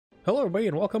Hello everybody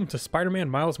and welcome to Spider-Man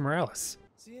Miles Morales.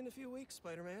 See you in a few weeks,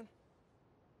 Spider-Man.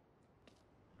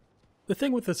 The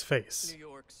thing with his face. New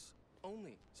York's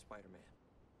only Spider-Man.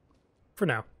 For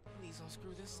now. Please don't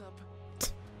screw this up.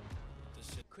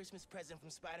 This is a Christmas present from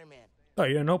Spider-Man. Oh,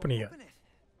 you didn't open it yet. Open it.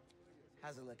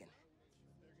 How's it looking?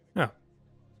 Oh.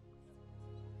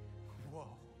 Whoa.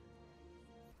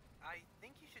 I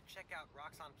think you should check out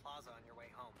Roxxon Plaza on your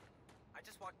way home. I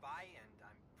just walked by and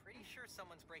I'm pretty sure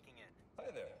someone's breaking in. Hi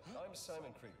there, I'm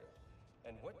Simon Krieger,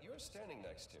 and what you're standing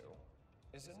next to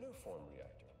is a Nuform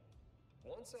reactor.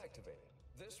 Once activated,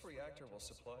 this reactor will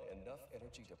supply enough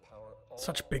energy to power all...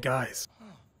 Such big eyes.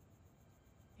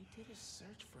 They did a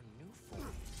search for new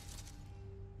form.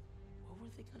 What were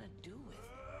they gonna do with it?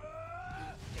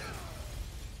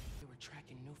 They were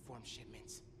tracking new form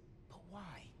shipments. But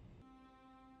why?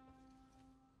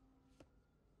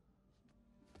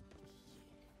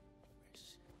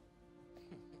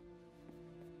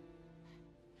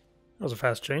 That was a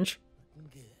fast change.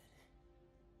 Good.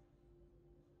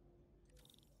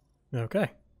 Okay.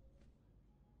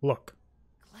 Look.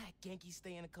 Glad Genki's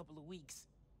staying a couple of weeks.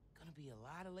 Gonna be a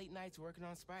lot of late nights working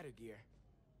on spider gear.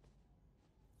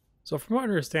 So from what I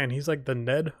understand, he's like the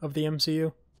Ned of the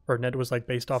MCU. Or Ned was like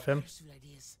based off him. Spider suit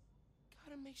ideas.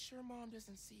 Gotta make sure Mom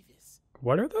doesn't see this.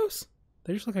 What are those?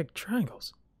 They just look like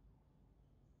triangles.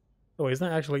 Oh, he's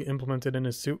not actually implemented in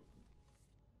his suit.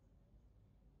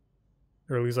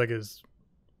 Or at least like his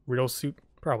real suit.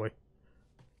 Probably.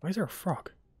 Why is there a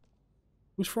frog?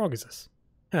 Whose frog is this?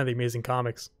 Ah, the Amazing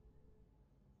Comics.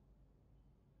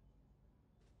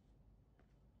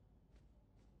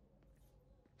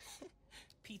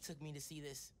 Pete took me to see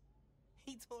this.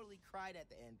 He totally cried at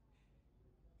the end.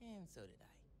 And so did I.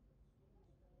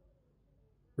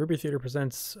 Ruby Theater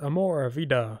presents Amor,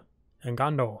 Vida,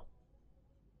 Engano.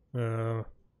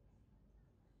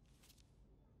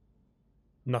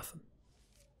 Nothing.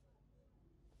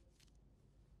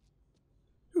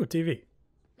 Ooh, TV.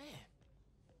 Man,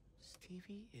 this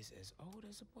TV is as old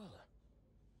as Abuela.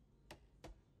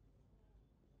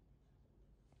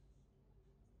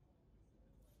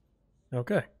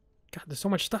 Okay. God, there's so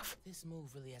much stuff. This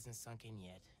move really hasn't sunk in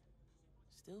yet.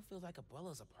 Still feels like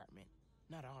Abuela's apartment,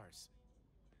 not ours.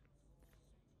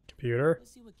 Computer.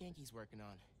 Let's see what Genki's working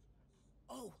on.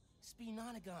 Oh,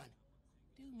 Speenonagon.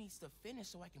 Dude needs to finish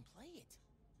so I can play it.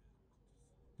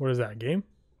 What is that, game?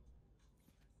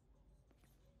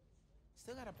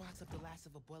 Still gotta box up the last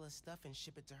of Abuela's stuff and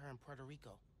ship it to her in Puerto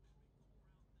Rico.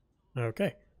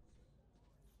 Okay.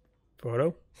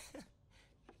 Photo.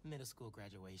 Middle school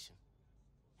graduation.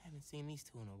 Haven't seen these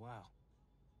two in a while.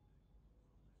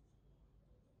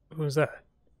 Who is that?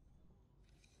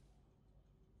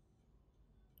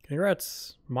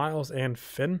 Congrats, Miles and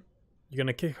Finn. You're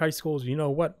gonna kick high school's you know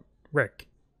what, Rick.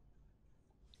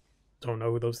 Don't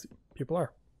know who those people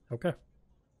are. Okay.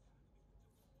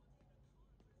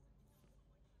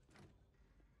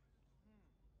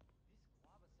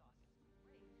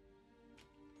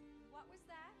 What was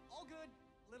that? All good.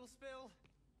 Little spill.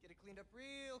 Get it cleaned up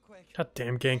real quick. God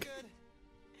damn Genk. Good.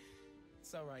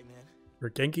 It's alright, man. Or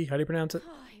Genki, how do you pronounce it?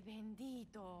 Ay,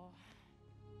 bendito.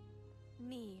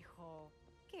 Mi hijo.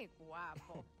 Qué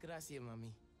guapo. Gracias,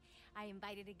 mami. I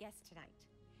invited a guest tonight.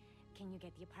 Can you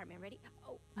get the apartment ready?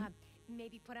 Oh,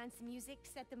 maybe put on some music,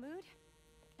 set the mood?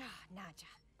 Ah, Naja.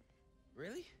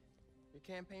 Really? Your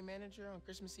campaign manager on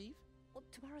Christmas Eve? Well,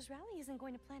 tomorrow's rally isn't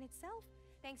going to plan itself.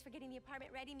 Thanks for getting the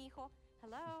apartment ready, mijo.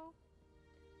 Hello?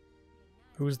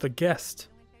 Who's the guest?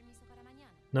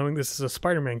 Knowing this is a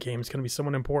Spider-Man game, it's gonna be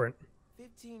someone important.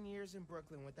 15 years in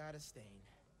Brooklyn without a stain.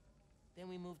 Then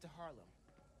we moved to Harlem.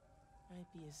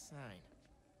 Might be a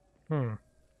sign.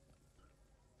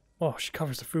 Oh, she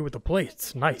covers the food with the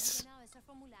plates. Nice.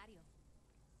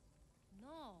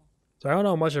 So I don't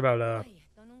know much about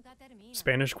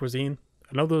Spanish cuisine.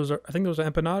 I know I think those are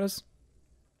empanadas,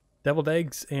 deviled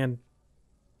eggs, and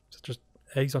is it just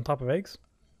eggs on top of eggs?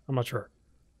 I'm not sure.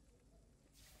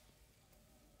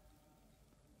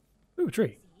 Ooh,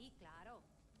 tree.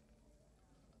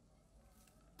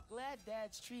 Glad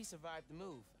Dad's tree survived the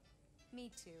move.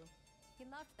 Me too. He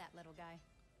loved that little guy.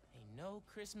 Ain't no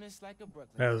Christmas like a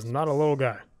Brooklyn. That is not a little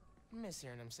guy. Miss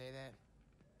hearing him say that.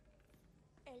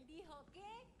 Él dijo que?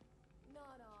 No,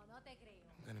 no te creo.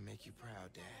 I'm gonna make you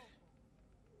proud, Dad.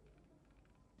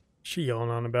 She yelling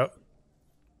on about.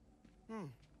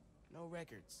 No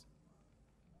records.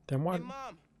 Then what? Hey,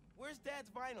 Mom, where's Dad's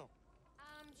vinyl?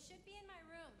 Should be in my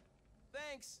room.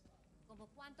 Thanks. ¿Como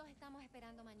cuántos estamos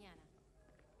esperando mañana?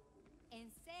 ¿En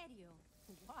serio?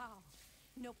 Wow.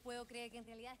 No puedo creer que en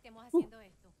realidad estemos haciendo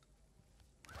esto.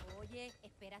 Oye,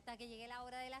 espera hasta que llegue la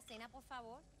hora de la cena, por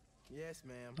favor. Yes,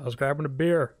 ma'am. I was grabbing a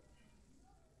beer.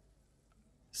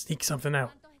 Sneak something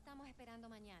out. ¿Cuántos estamos esperando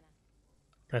mañana?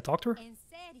 Can I talk to her? ¿En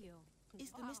serio?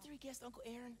 Is the mystery guest Uncle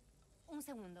Aaron? Un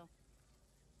segundo.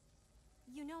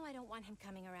 You know I don't want him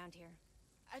coming around here.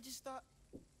 I just thought...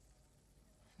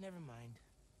 Never mind.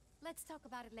 Let's talk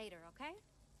about it later, okay?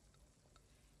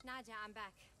 Naja, I'm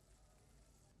back.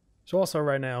 So also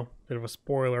right now, bit of a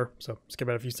spoiler, so skip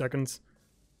out a few seconds.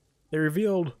 They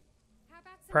revealed How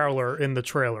about some Prowler in the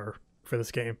trailer for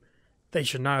this game. They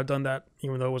should not have done that,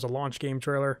 even though it was a launch game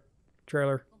trailer. Como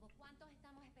cuántos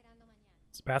estamos esperando mañana?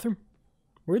 It's the bathroom?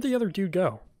 Where'd the other dude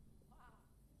go?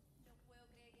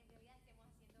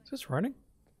 Is this running?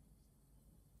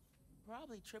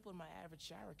 Probably tripled my average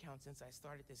shower count since I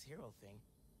started this hero thing.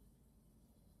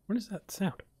 What is that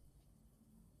sound?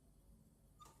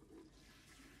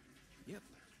 Yep,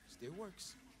 still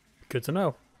works. Good to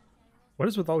know. What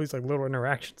is with all these like little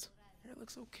interactions? Hair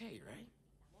looks okay, right?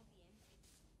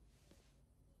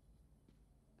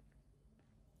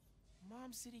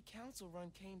 Mom City Council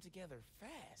run came together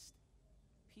fast.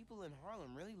 People in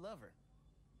Harlem really love her.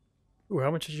 Ooh,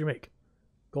 how much did you make?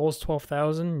 Goals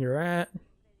 12,000. You're at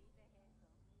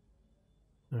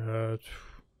what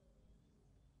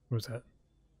was that?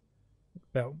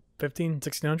 About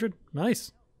 1600.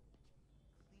 Nice.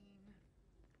 Clean,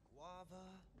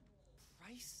 guava,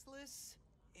 priceless,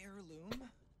 heirloom.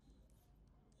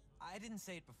 I didn't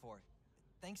say it before.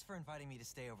 Thanks for inviting me to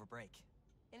stay over break.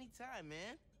 Anytime,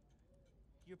 man.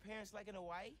 Your parents liking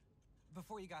Hawaii?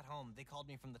 Before you got home, they called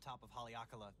me from the top of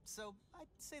Haleakala, so I'd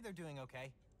say they're doing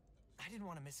okay. I didn't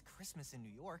want to miss Christmas in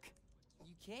New York.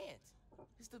 You can't.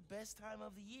 It's the best time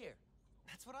of the year.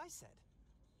 That's what I said.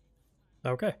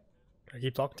 Okay. Can I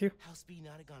keep talking to you? How's Speed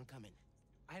Notagon coming?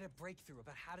 I had a breakthrough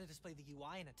about how to display the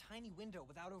UI in a tiny window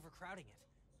without overcrowding it.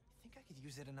 I think I could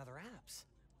use it in other apps.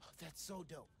 Oh, that's so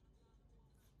dope.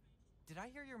 Did I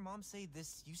hear your mom say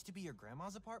this used to be your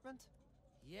grandma's apartment?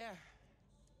 Yeah.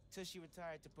 Till she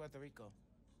retired to Puerto Rico.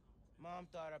 Mom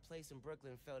thought our place in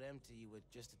Brooklyn felt empty with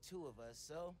just the two of us,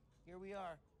 so here we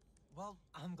are. Well,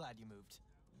 I'm glad you moved.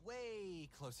 Way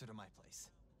closer to my place.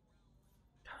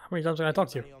 How many times can I talk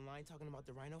to you? Anybody online talking about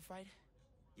the Rhino fight?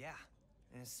 Yeah,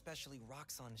 and especially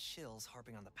Roxxon shills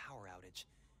harping on the power outage.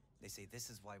 They say this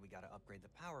is why we gotta upgrade the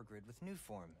power grid with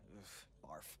Nuform. Ugh,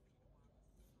 barf.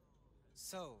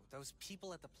 So, those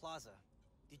people at the plaza,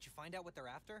 did you find out what they're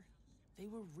after? They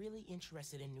were really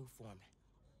interested in Nuform.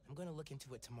 I'm gonna look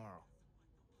into it tomorrow.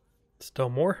 Still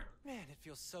more? Man, it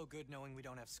feels so good knowing we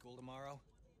don't have school tomorrow.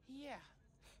 Yeah.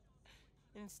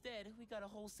 Instead, we got a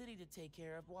whole city to take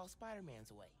care of while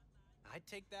Spider-Man's away. I'd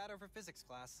take that over physics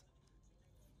class.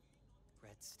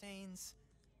 Red stains,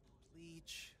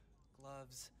 bleach,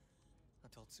 gloves,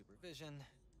 adult supervision.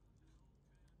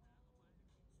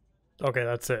 Okay,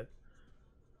 that's it.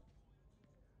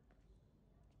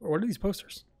 What are these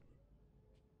posters?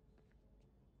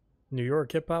 New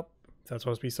York hip hop. That's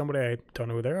supposed to be somebody. I don't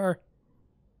know who they are.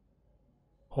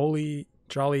 Holy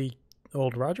Jolly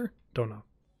Old Roger? Don't know.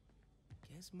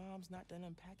 Guess Mom's not done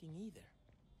unpacking either.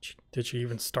 Did she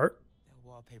even start? That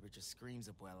wallpaper just screams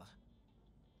Abuela.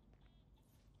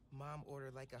 Mom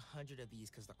ordered like 100 of these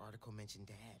because the article mentioned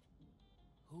Dad.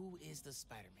 Who is the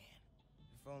Spider-Man?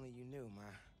 If only you knew,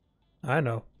 Ma. I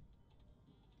know.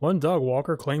 One dog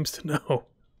walker claims to know.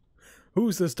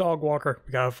 Who's this dog walker?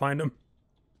 We gotta find him.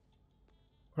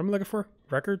 What am I looking for?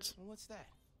 Records? Well, what's that?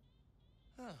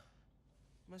 Huh.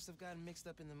 Must have gotten mixed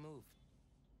up in the move.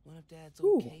 One of Dad's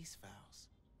old Ooh. case files.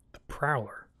 The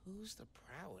Prowler. Who's the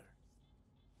Prowler?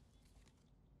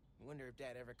 Wonder if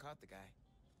Dad ever caught the guy.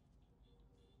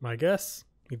 My guess?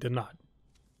 He did not.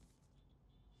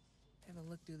 Haven't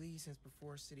looked through these since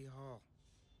before City Hall.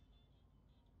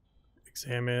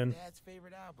 Examine. Dad's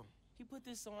favorite album. He put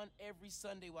this on every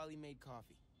Sunday while he made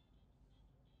coffee.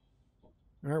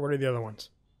 Alright, what are the other ones?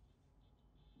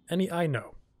 Any I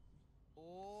know.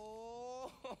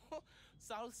 Oh,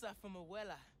 salsa from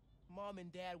Abuela. Mom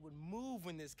and Dad would move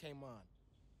when this came on.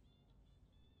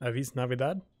 Avis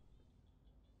Navidad?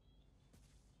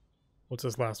 What's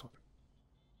this last one?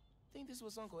 I think this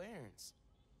was Uncle Aaron's.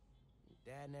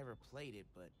 Dad never played it,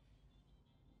 but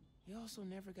he also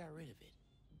never got rid of it.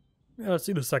 Yeah, let's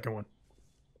see the second one.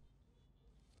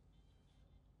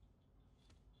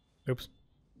 Oops.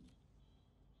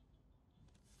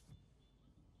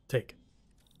 Take.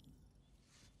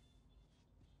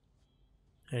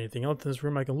 Anything else in this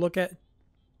room I can look at?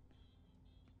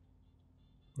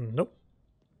 Nope.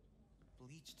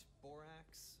 Bleached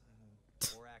borax,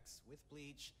 borax with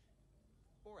bleach,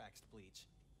 boraxed bleach.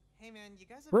 Hey man, you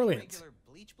guys have any Brilliant. regular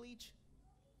bleach?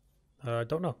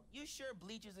 Don't know. You sure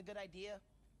bleach is a good idea?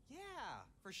 Yeah,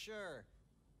 for sure.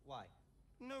 Why?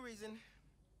 No reason.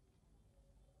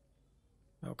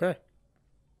 Okay.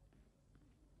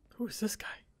 Who is this guy?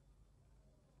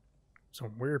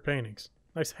 Some weird paintings.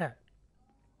 Nice hat.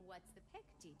 What's the pick,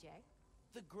 DJ?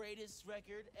 The greatest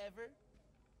record ever.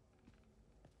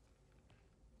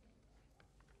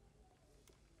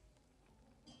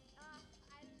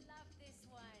 I love this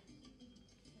one.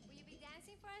 Will you be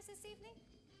dancing for us this evening?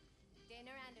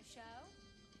 Dinner and a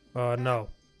show? No.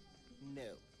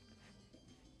 No.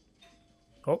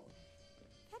 Oh,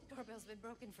 That doorbell's been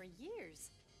broken for years.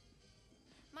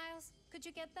 Miles, could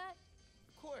you get that?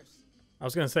 Of course. I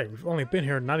was gonna say, we've only been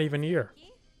here not even a year.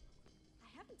 Key? I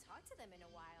haven't talked to them in a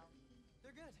while.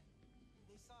 They're good.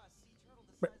 They saw a sea turtle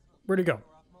the size of a Where'd he go?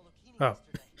 off Molokini Oh.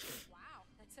 yesterday. Wow,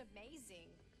 that's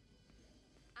amazing.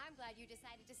 I'm glad you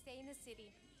decided to stay in the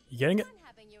city. You getting it? Fun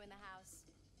having you in the house.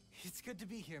 It's good to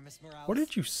be here, Miss Morales. What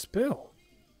did you spill?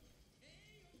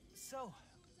 So,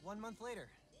 1 month later.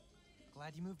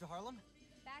 Glad you moved to Harlem?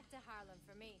 Back to Harlem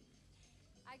for me.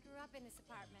 I grew up in this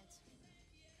apartment.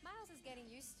 Miles is getting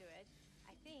used to it,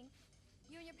 I think.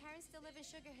 You and your parents still live in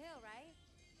Sugar Hill, right?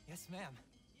 Yes, ma'am.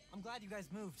 I'm glad you guys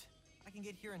moved. I can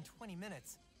get here in 20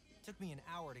 minutes. Took me an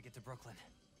hour to get to Brooklyn.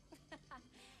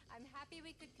 I'm happy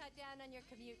we could cut down on your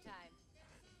commute time.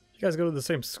 You guys go to the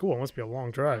same school. It must be a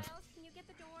long drive. Miles, can you get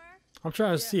the door? I'm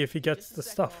trying to see if he gets Just a the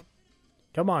sec, stuff. Mom.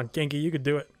 Come on, Genki, you could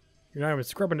do it. You're not even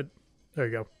scrubbing it. There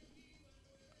you go.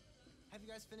 Have you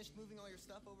guys finished moving all your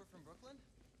stuff over from Brooklyn?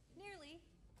 Nearly.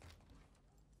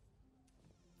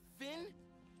 Finn?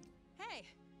 Hey,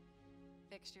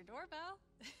 fixed your doorbell.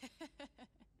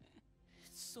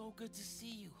 It's so good to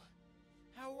see you.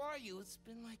 How are you? It's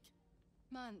been like...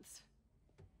 Months.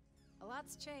 A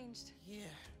lot's changed. Yeah,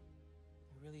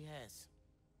 it really has.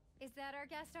 Is that our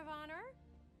guest of honor?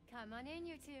 Come on in,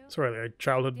 you two. Sorry, like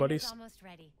childhood Dinner's buddies. almost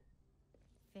ready.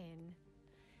 Finn,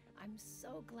 I'm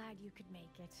so glad you could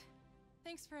make it.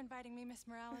 Thanks for inviting me, Miss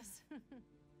Morales.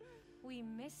 We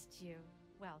missed you.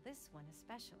 Well, this one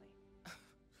especially.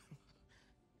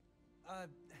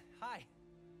 Hi.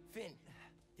 Finn,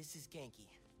 this is Genki,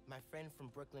 my friend from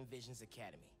Brooklyn Visions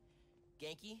Academy.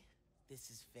 Genki, this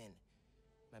is Finn,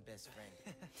 my best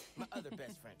friend. My other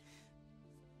best friend.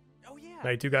 Oh yeah.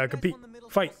 Now you two gotta guys compete. won the middle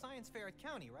Fight. school science fair at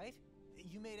County, right?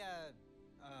 You made a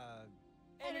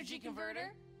Energy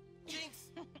converter?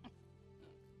 Jinx!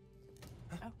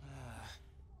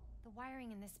 The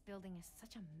wiring in this building is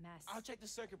such a mess. I'll check the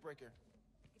circuit breaker.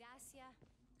 Gracia.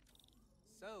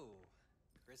 So,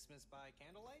 Christmas by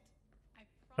candlelight?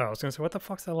 Oh, I was gonna say, what the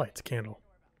fuck's that light? It's a candle.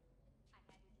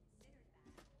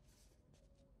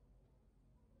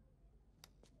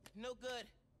 No good.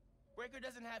 Breaker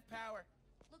doesn't have power.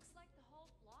 Looks like the whole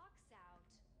block's out.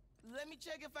 Let me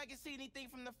check if I can see anything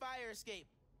from the fire escape.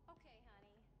 Okay,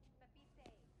 honey. But be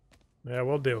safe. Yeah,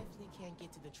 we'll do. Definitely can't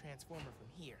get to the transformer from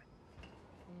here.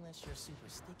 Unless you're super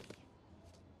sticky.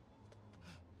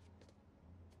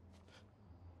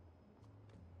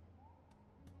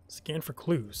 Scan for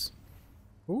clues.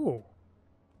 Ooh.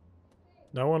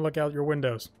 No one look out your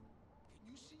windows.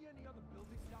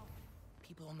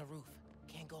 People on the roof.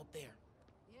 Can't go up there.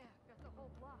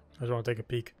 I just want to take a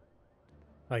peek.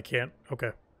 I can't.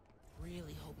 Okay.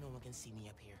 Really hope no one can see me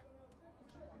up here.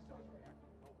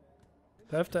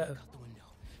 I have to. Look out the window.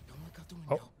 Don't look out the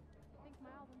window. Think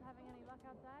Miles is having any luck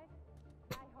outside?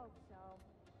 I hope so.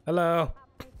 Hello.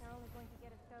 Updates are only going to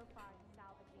get us so far in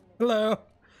salvaging this. Hello.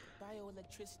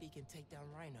 Bioelectricity can take down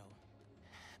Rhino.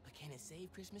 But can it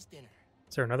save Christmas dinner?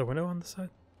 Is there another window on the side?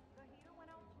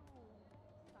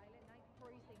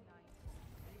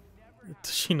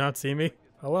 Does she not see me?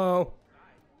 Hello?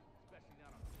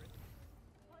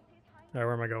 Alright,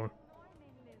 where am I going?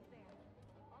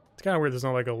 It's kind of weird there's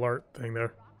no like alert thing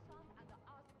there.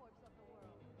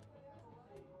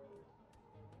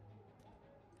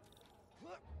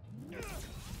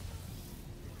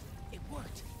 It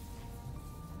worked.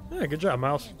 Yeah, good job,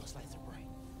 Miles. Man, those lights are bright.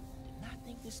 Did not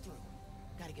think this through.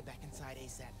 Gotta get back inside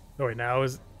ASAP. Oh wait, now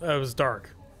it was dark.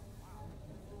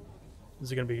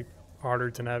 Is it gonna be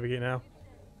harder to navigate now?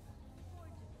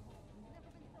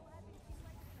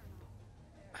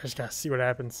 I just gotta see what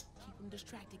happens. Keep him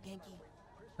distracted, Genki.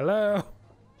 Hello?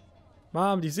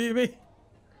 Mom, do you see me?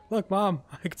 Look, Mom,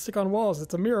 I can stick on walls.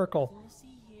 It's a miracle. Nothing to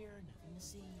see here, nothing to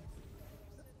see.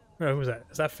 Oh, who's that?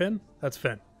 Is that Finn? That's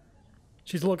Finn.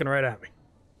 She's looking right at me.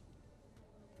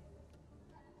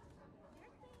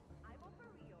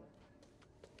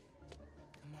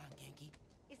 Come on, Genki.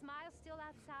 Is Miles still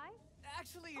outside?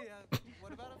 Actually,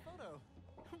 what about a photo?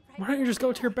 Why don't you just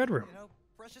go to your bedroom? You know,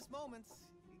 precious moments.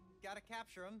 You gotta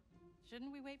capture them.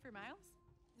 Shouldn't we wait for Miles?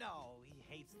 No, he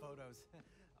hates photos.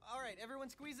 All right, everyone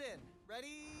squeeze in.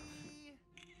 Ready?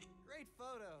 Great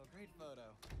photo, great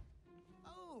photo.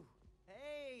 Oh,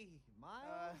 hey, Hey,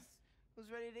 Miles.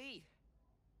 Who's ready to eat?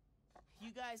 You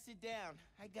guys sit down.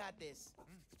 I got this.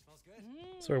 Smells good.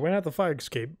 So we went out the fire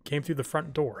escape, came through the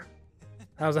front door.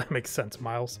 How does that make sense,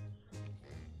 Miles?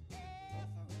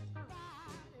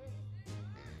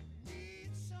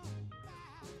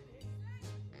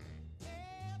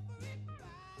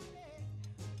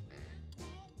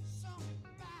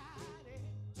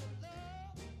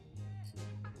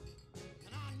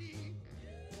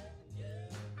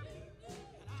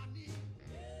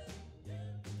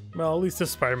 Well, at least this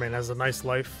Spider-Man has a nice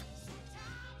life.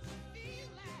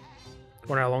 I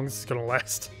wonder how long this is gonna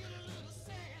last.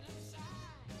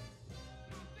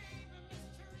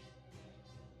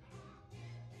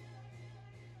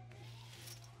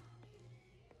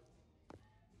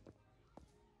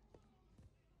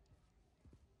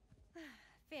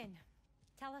 Finn,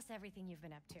 tell us everything you've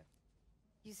been up to.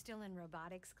 You still in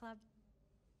robotics club?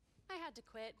 I had to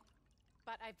quit,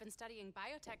 but I've been studying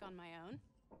biotech on my own.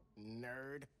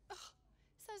 Nerd.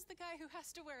 Says the guy who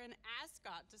has to wear an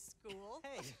ascot to school.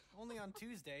 Hey, only on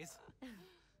Tuesdays.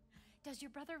 Does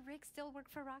your brother Rick still work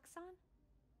for Roxxon?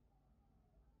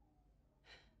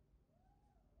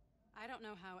 I don't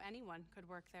know how anyone could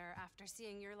work there after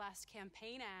seeing your last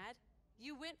campaign ad.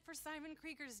 You went for Simon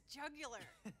Krieger's jugular.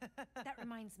 That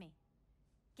reminds me.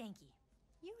 Genki,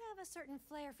 you have a certain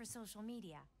flair for social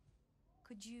media.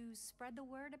 Could you spread the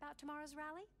word about tomorrow's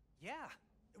rally? Yeah,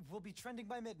 we'll be trending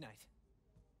by midnight.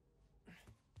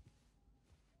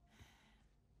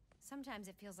 Sometimes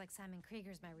it feels like Simon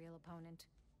Krieger's my real opponent.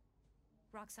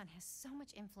 Roxxon has so much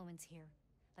influence here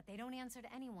that they don't answer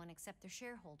to anyone except their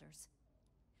shareholders.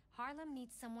 Harlem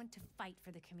needs someone to fight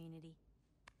for the community.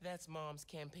 That's Mom's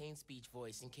campaign speech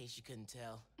voice, in case you couldn't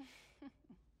tell.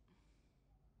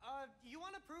 You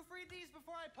want to proofread these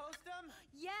before I post them?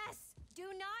 Yes! Do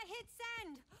not hit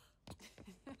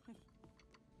send!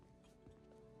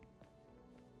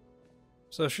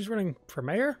 So she's running for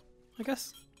mayor, I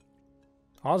guess?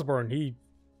 Osborn, he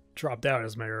dropped out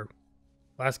as mayor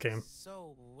last game.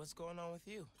 So, what's going on with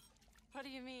you? What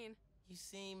do you mean? You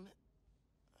seem,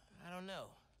 I don't know,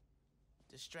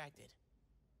 distracted.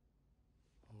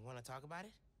 Want to talk about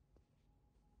it?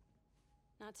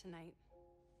 Not tonight.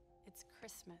 It's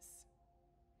Christmas.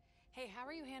 Hey, how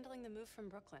are you handling the move from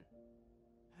Brooklyn?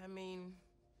 I mean,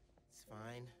 it's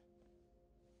fine.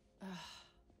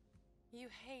 You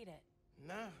hate it.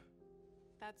 Nah.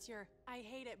 That's your I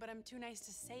hate it, but I'm too nice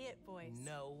to say it voice.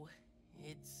 No,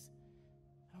 it's...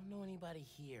 I don't know anybody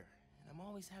here, and I'm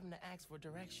always having to ask for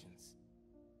directions.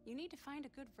 You need to find a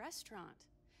good restaurant.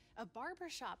 A barber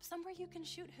shop, somewhere you can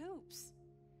shoot hoops.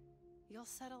 You'll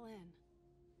settle in.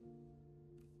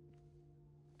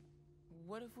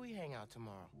 What if we hang out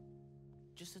tomorrow?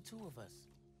 Just the two of us.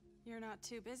 You're not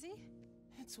too busy?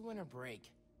 It's winter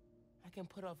break. I can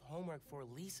put off homework for at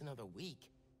least another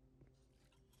week.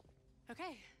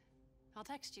 Okay, I'll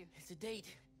text you. It's a date.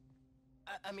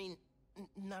 I mean,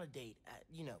 not a date.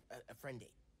 You know, a friend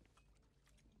date.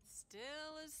 Still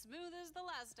as smooth as the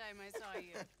last time I saw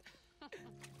you.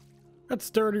 That's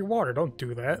dirty water, don't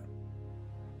do that.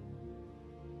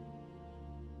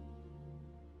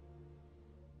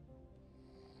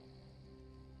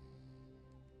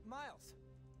 Miles,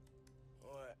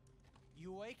 What?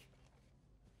 you awake?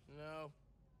 No.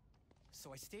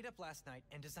 So I stayed up last night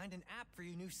and designed an app for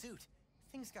your new suit.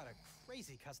 Thing's got a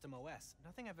crazy custom OS,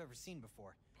 nothing I've ever seen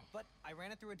before. But I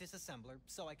ran it through a disassembler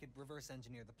so I could reverse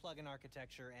engineer the plugin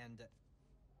architecture and...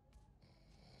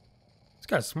 This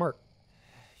guy's smart.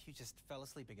 You just fell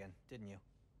asleep again, didn't you?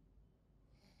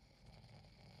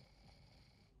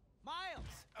 Miles!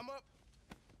 I'm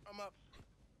up.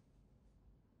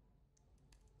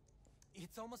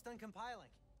 It's almost done compiling.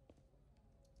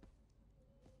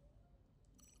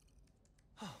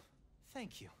 Oh,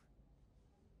 thank you.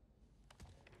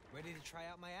 Ready to try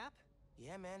out my app?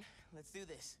 Yeah, man. Let's do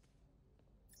this.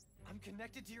 I'm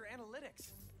connected to your analytics.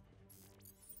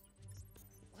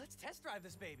 Let's test drive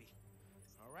this baby.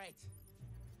 All right.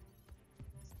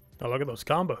 Oh, look at those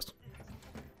combos.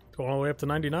 Going all the way up to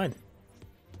 99.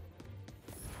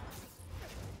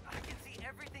 I can see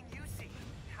everything you see.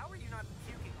 How are you not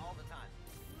puking all the time?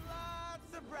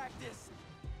 Lots of practice.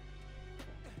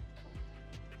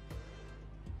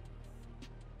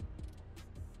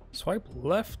 Swipe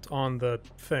left on the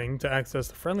thing to access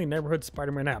the Friendly Neighborhood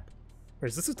Spider-Man app. Wait,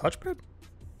 is this a touchpad?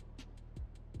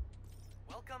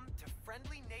 Welcome to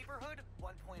Friendly Neighborhood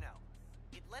 1.0.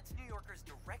 It lets New Yorkers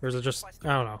directly Or is it just, request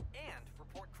I don't know. and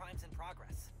report crimes in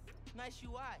progress. Nice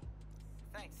UI.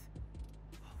 Thanks.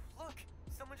 Oh, look,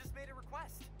 someone just made a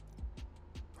request.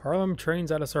 Harlem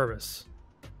trains out of service.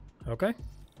 Okay.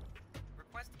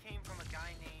 Request came from a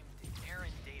guy named Aaron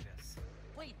Davis.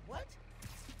 Wait,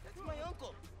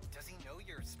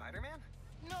 Spider-Man?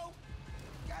 No,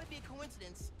 gotta be a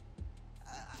coincidence.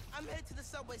 I'm headed to the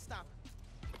subway stop.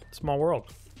 Small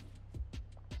world.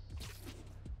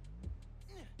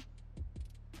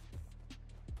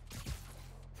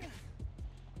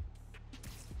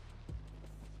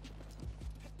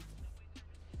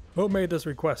 Who made this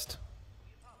request?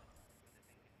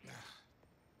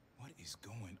 What is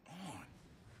going on?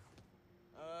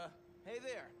 Hey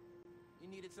there. You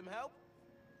needed some help?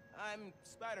 I'm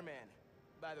Spider-Man,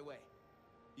 by the way.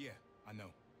 Yeah, I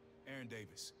know. Aaron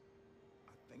Davis.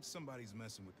 I think somebody's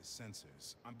messing with the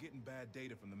sensors. I'm getting bad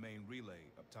data from the main relay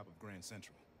up top of Grand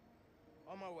Central.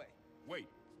 On my way. Wait!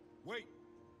 Wait!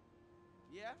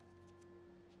 Yeah?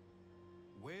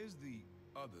 Where's the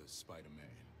other Spider-Man?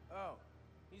 Oh,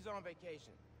 he's on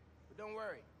vacation. But don't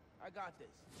worry, I got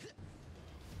this.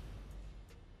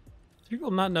 Do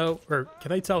people not know, or can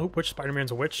they tell which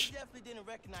Spider-Man's a He which? definitely didn't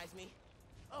recognize me.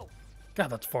 Oh, God,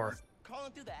 that's far.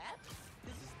 calling through the app?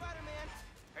 This is Spider-Man.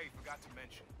 Hey, forgot to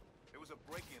mention. There was a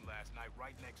break-in last night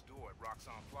right next door at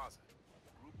Roxxon Plaza.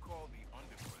 A group called the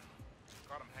Underground.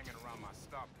 Caught them hanging around my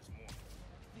stop this morning.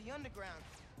 The Underground.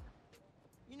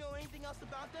 You know anything else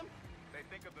about them? They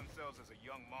think of themselves as a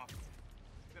young mafia.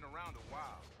 Been around a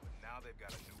while, but now they've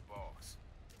got a new boss.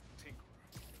 Tinkerer.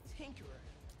 Tinkerer.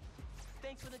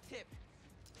 Thanks for the tip.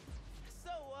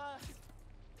 So,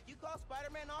 you call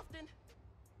Spider-Man often?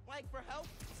 Like, for help?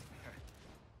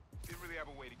 Didn't really have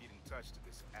a way to get in touch to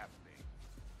this app thing.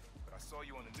 But I saw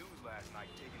you on the news last night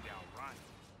taking down Ryan.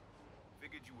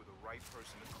 Figured you were the right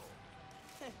person to call.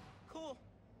 Cool.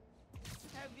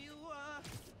 Have you,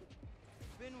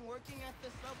 been working at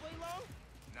the subway long?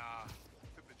 Nah,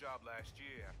 took the job last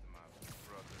year after my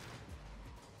brother.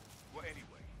 Well,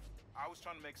 anyway, I was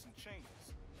trying to make some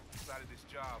changes. Decided this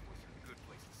job was a good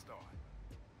place to start.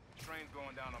 Trains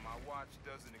going down on my watch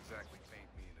doesn't exactly paint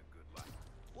me in a good light.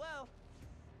 Well,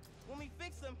 when we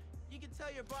fix them, you can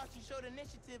tell your boss you showed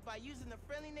initiative by using the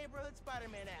Friendly Neighborhood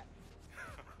Spider-Man app.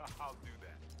 I'll do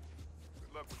that.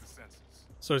 Good luck with the sensors.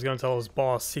 So he's gonna tell his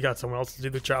boss he got someone else to do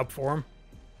the job for him.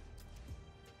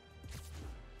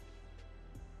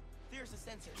 There's the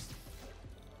sensors.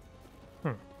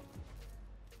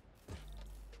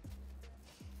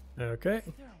 Okay.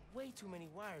 There are way too many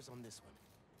wires on this one.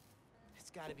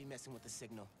 It's gotta be messing with the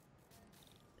signal.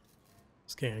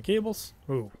 Scan cables.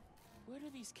 Ooh. Where do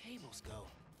these cables go?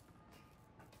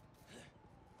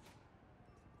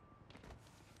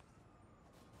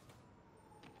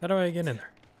 How do I get in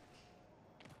there?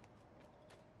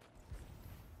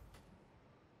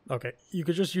 Okay, you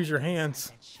could just use your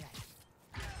hands.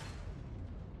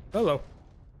 Hello.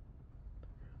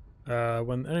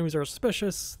 When enemies are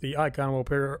suspicious, the icon will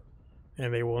appear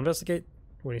and they will investigate.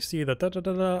 When you see the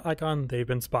da-da-da-da icon, they've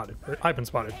been spotted. Or I've been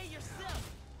spotted. Hey,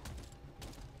 yourself!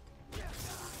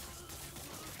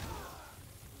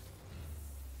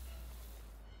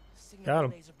 Signal Got 'em.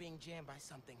 relays are being jammed by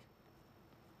something.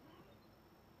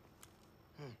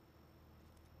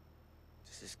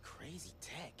 This is crazy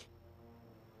tech.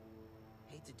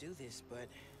 Hate to do this, but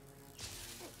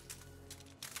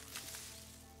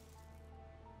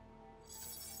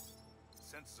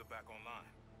Sensors are back online.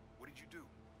 What did you do?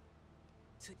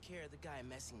 took care of the guy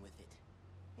messing with it.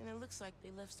 And it looks like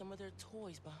they left some of their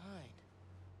toys behind.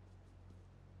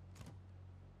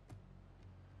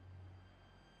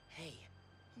 Hey,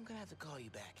 I'm gonna have to call you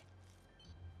back.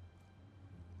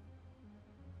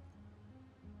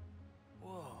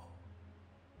 Whoa.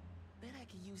 Bet I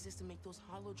could use this to make those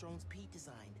hollow drones Pete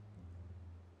designed.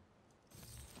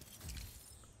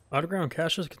 Underground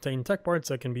caches contain tech parts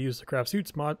that can be used to craft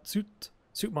suit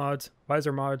mods,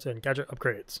 visor mods, and gadget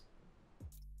upgrades.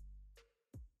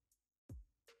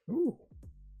 Ooh.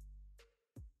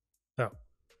 Oh.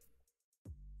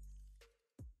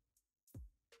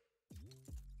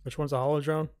 Which one's a hollow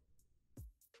drone?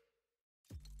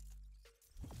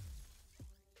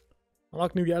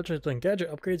 Unlock new gadgets and gadget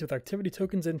upgrades with activity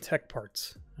tokens and tech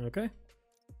parts. Okay.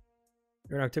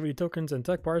 Earn activity tokens and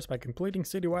tech parts by completing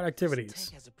citywide activities. This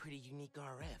tech has a pretty unique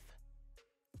RF.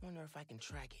 Wonder if I can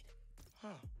track it.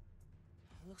 Huh.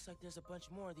 Looks like there's a bunch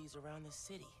more of these around this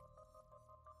city.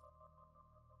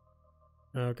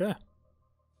 Okay.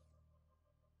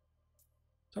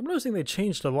 So I'm noticing they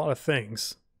changed a lot of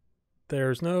things.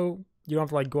 There's no... You don't have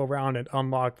to like go around and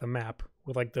unlock the map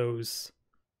with like those...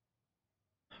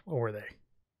 What were they?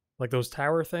 Like those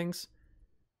tower things?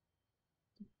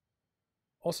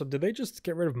 Also, did they just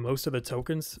get rid of most of the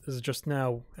tokens? Is it just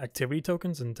now activity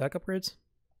tokens and tech upgrades?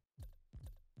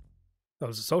 That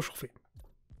was a social feed.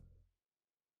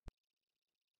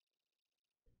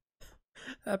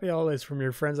 Happy holidays from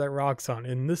your friends at Roxxon.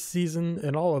 In this season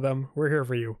and all of them, we're here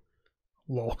for you.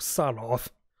 Lol, sod off.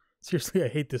 Seriously, I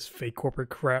hate this fake corporate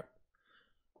crap.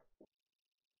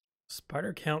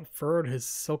 Spider Count furrowed his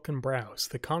silken brows.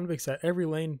 The convicts at every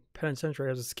lane penitentiary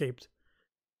has escaped.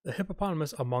 The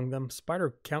hippopotamus among them,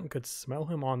 Spider Count could smell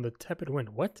him on the tepid wind.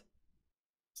 What?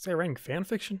 Is that writing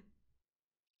fanfiction?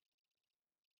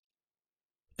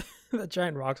 That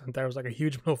giant rock on tower was like a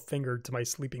huge middle finger to my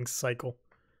sleeping cycle.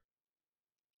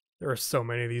 There are so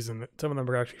many of these, and some of them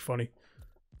are actually funny.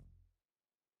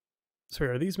 So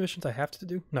are these missions I have to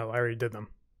do? No, I already did them.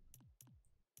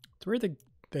 So where are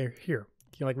they're here.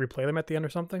 Can you like replay them at the end or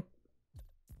something?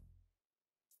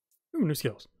 Ooh, new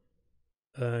skills.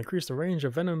 Increase the range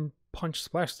of Venom Punch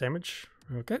splash damage.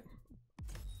 Okay.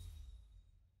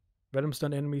 Venom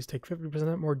stunned enemies take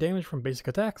 50% more damage from basic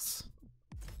attacks.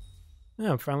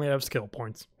 Yeah, I'm finally out of skill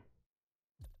points.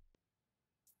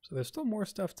 So there's still more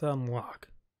stuff to unlock.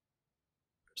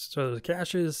 So there's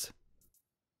caches.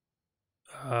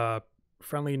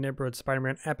 Friendly neighborhood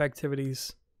Spider-Man app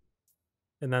activities.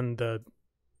 And then the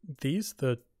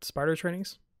spider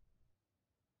trainings.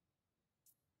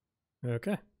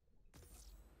 Okay.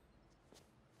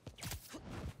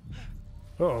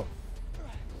 Uh-oh.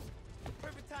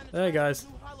 Hey guys.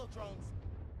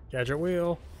 Gadget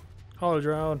wheel. Hollow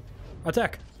drone.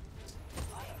 Attack!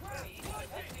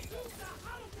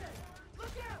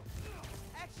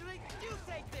 Actually, you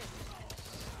take this.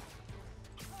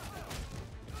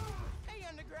 Hey,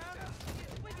 Underground.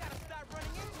 We gotta stop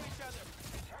running into each other.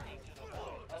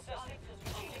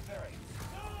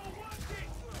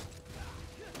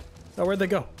 Oh, where'd they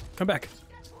go? Come back.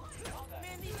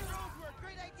 Man, these drones were a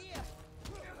great idea.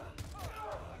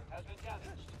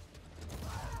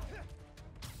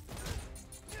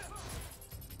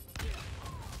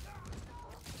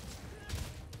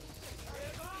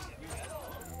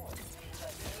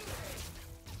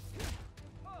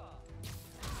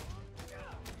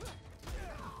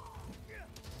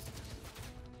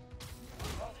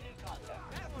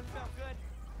 That one felt good.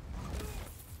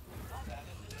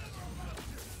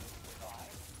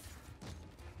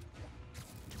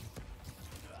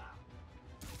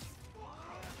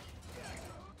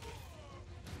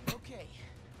 Okay.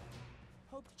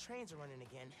 Hope the trains are running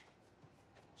again.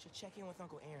 Should check in with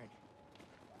Uncle Aaron.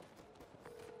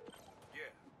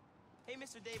 Yeah, Hey,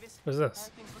 Mr. Davis. What's How are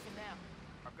this? things looking now?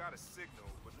 I've got a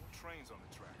signal, but no trains on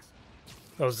the tracks.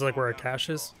 Oh, is it like where a cache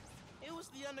is? It was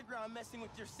the Underground messing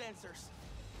with your sensors.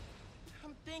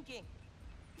 I'm thinking,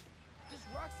 does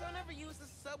Roxxon ever use the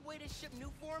subway to ship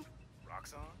new form?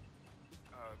 Roxxon?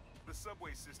 The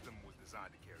subway system was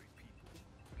designed to carry people,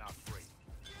 not freight.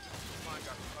 This line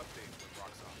got an update when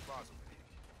Roxxon Plaza went in.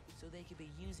 So they could be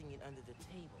using it under the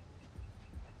table.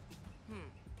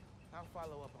 I'll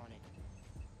follow up on it.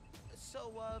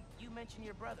 So, you mentioned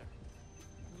your brother.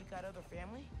 You got other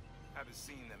family? Haven't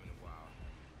seen them in a while.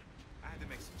 I had to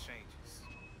make some changes,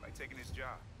 like taking his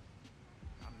job.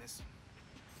 I miss him,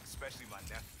 especially my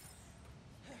nephew.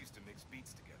 We used to mix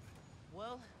beats together.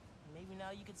 Well, maybe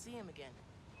now you could see him again.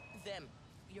 Them,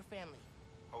 your family.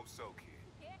 Hope so,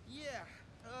 kid. Yeah,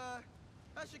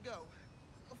 I should go.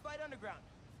 I'll fight Underground.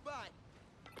 Bye.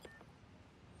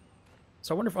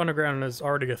 So I wonder if Underground is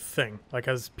already a thing. Like,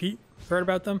 has Pete heard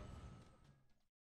about them?